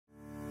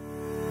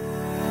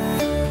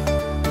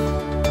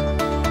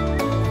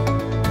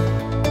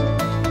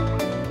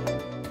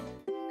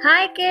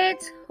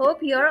kids,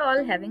 hope you're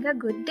all having a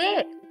good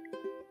day.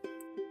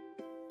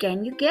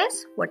 Can you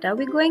guess what are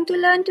we going to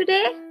learn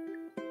today?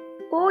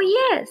 Oh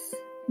yes,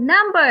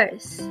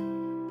 numbers.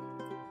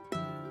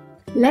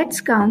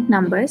 Let's count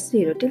numbers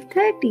 0 till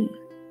 30.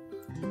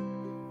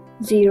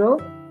 0,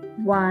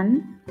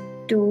 1,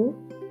 2,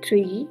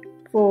 3,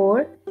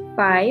 4,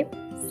 5,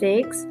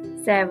 6,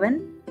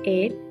 7,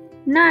 8,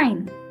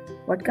 9.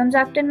 What comes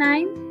after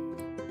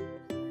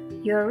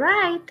 9? You're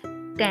right.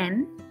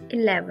 10,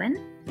 11,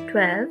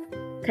 12,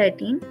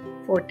 13,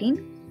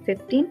 14,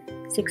 15,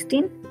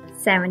 16,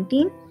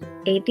 17,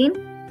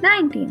 18,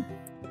 19.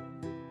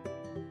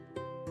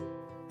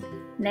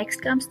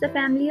 Next comes the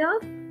family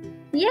of,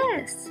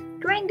 yes,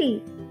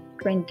 20.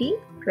 20,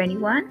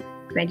 21,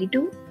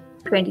 22,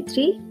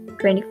 23,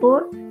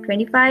 24,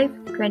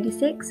 25,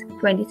 26,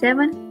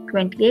 27,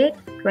 28,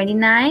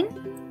 29.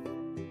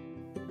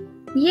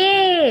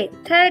 Yay!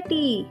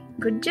 30.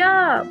 Good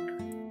job!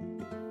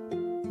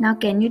 Now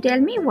can you tell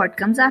me what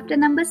comes after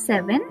number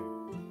 7?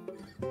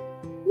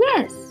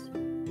 Yes,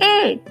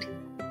 8.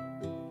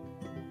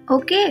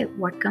 Okay,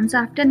 what comes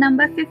after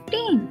number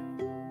 15?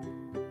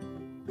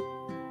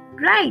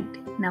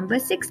 Right, number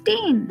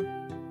 16.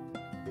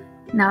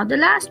 Now the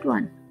last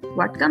one.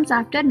 What comes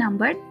after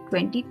number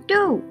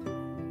 22?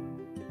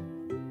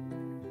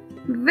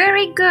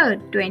 Very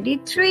good,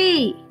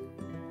 23.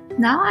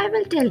 Now I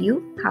will tell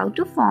you how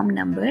to form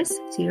numbers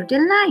 0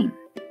 till 9.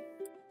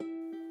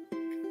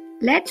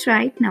 Let's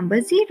write number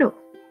 0.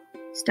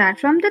 Start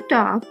from the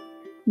top,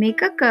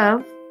 make a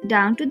curve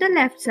down to the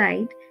left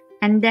side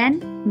and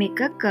then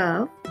make a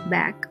curve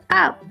back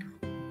up.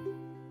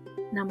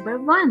 Number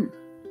 1.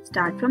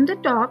 Start from the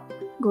top,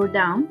 go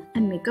down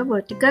and make a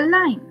vertical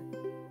line.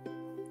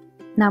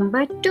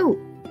 Number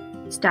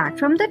 2. Start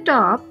from the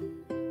top,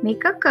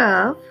 make a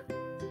curve,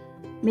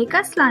 make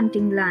a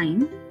slanting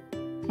line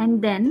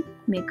and then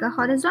make a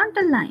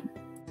horizontal line.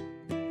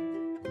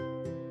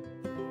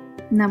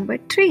 Number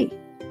 3.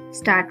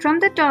 Start from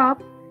the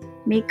top,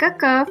 make a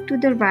curve to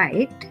the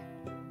right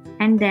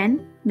and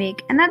then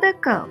make another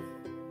curve.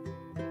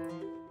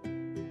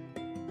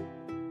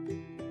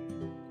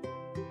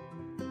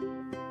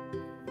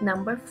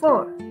 Number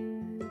 4.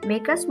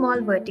 Make a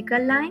small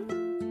vertical line,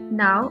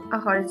 now a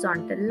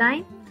horizontal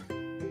line,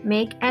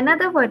 make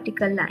another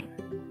vertical line.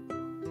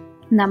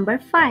 Number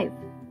 5.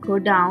 Go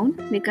down,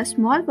 make a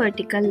small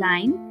vertical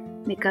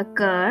line, make a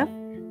curve,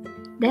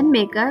 then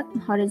make a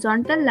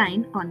horizontal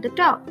line on the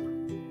top.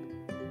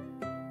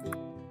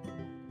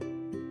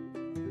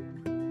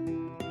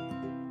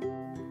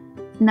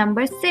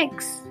 Number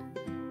 6.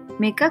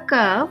 Make a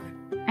curve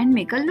and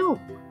make a loop.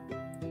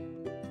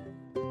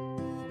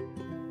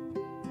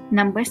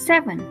 Number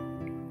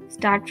 7.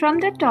 Start from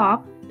the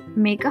top,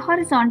 make a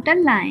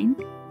horizontal line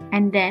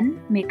and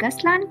then make a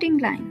slanting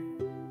line.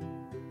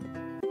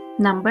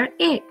 Number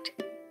 8.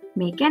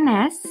 Make an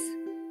S,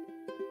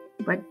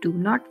 but do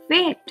not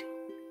wait.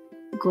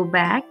 Go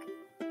back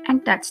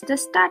and touch the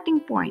starting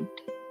point.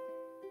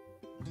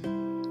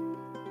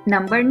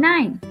 Number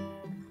 9.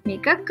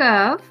 Make a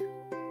curve,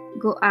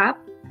 go up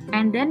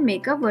and then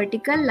make a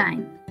vertical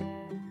line.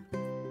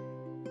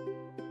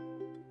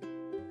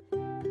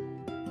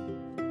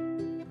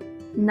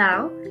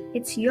 Now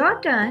it's your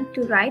turn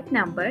to write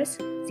numbers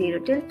 0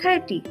 till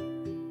 30.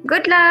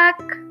 Good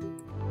luck!